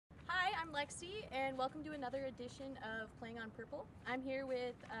I'm Lexi, and welcome to another edition of Playing on Purple. I'm here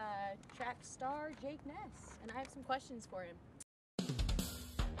with track star Jake Ness, and I have some questions for him.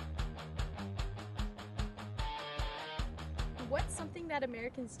 What's something that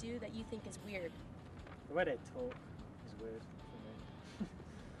Americans do that you think is weird? The way they talk is weird for me.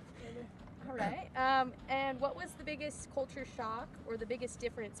 Really. All right. And what was the biggest culture shock or the biggest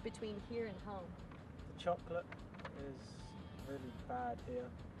difference between here and home? The chocolate is really bad here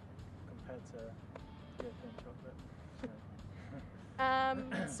compared to European chocolate.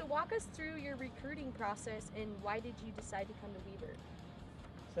 So walk us through your recruiting process and why did you decide to come to Weaver?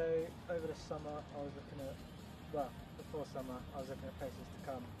 So over the summer I was looking at, before summer I was looking at places to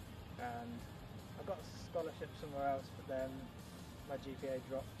come, and I got a scholarship somewhere else, but then my GPA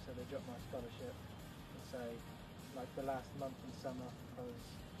dropped, so they dropped my scholarship. And so like the last month in summer I was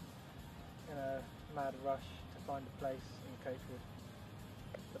in a mad rush to find a place, and the coach would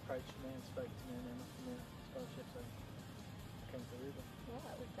approached me and spoke to me and then offered me a scholarship, so I came to Weaver. Well,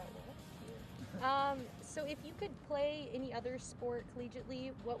 that worked out well. So if you could play any other sport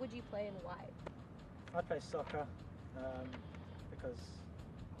collegiately, what would you play and why? I play soccer because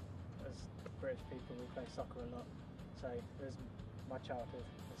as British people we play soccer a lot, so it was my childhood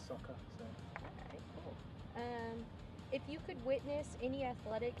was soccer. So. Alright, cool. If you could witness any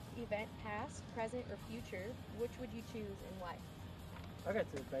athletic event past, present, or future, which would you choose and why? I go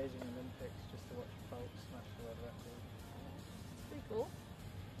to the Beijing Olympics just to watch folks smash the world record. That's pretty cool.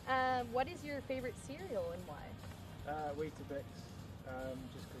 What is your favorite cereal and why? Weetabix,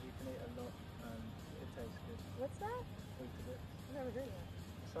 just because you can eat a lot and it tastes good. What's that? Weetabix. I've never heard of that.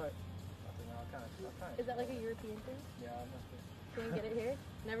 It's like, I don't know, I can't. Is that like a European thing? Yeah, it must be. Can we get it here?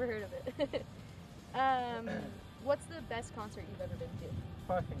 Never heard of it. What's the best concert you've ever been to?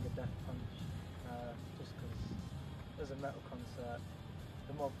 Five Finger Death Punch, just because there's a metal concert.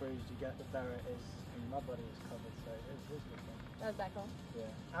 The more bruised you get, the better it is. And my body was covered, so it was good fun. That was back home? Yeah,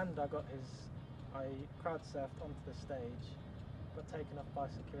 and I crowd surfed onto the stage, got taken off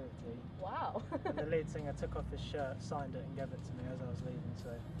by security. Wow. And the lead singer took off his shirt, signed it, and gave it to me as I was leaving.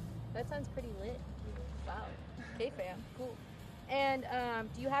 So that sounds pretty lit. Wow. Okay, fam. Cool. And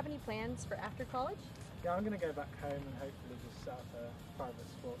do you have any plans for after college? Yeah, I'm going to go back home and hopefully just set up a private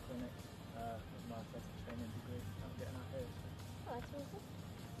sport clinic with my athletic training degree. I'm getting out here. So. Oh, that's really cool.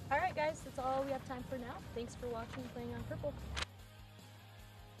 All right, guys, that's all we have time for now. Thanks for watching Playing on Purple.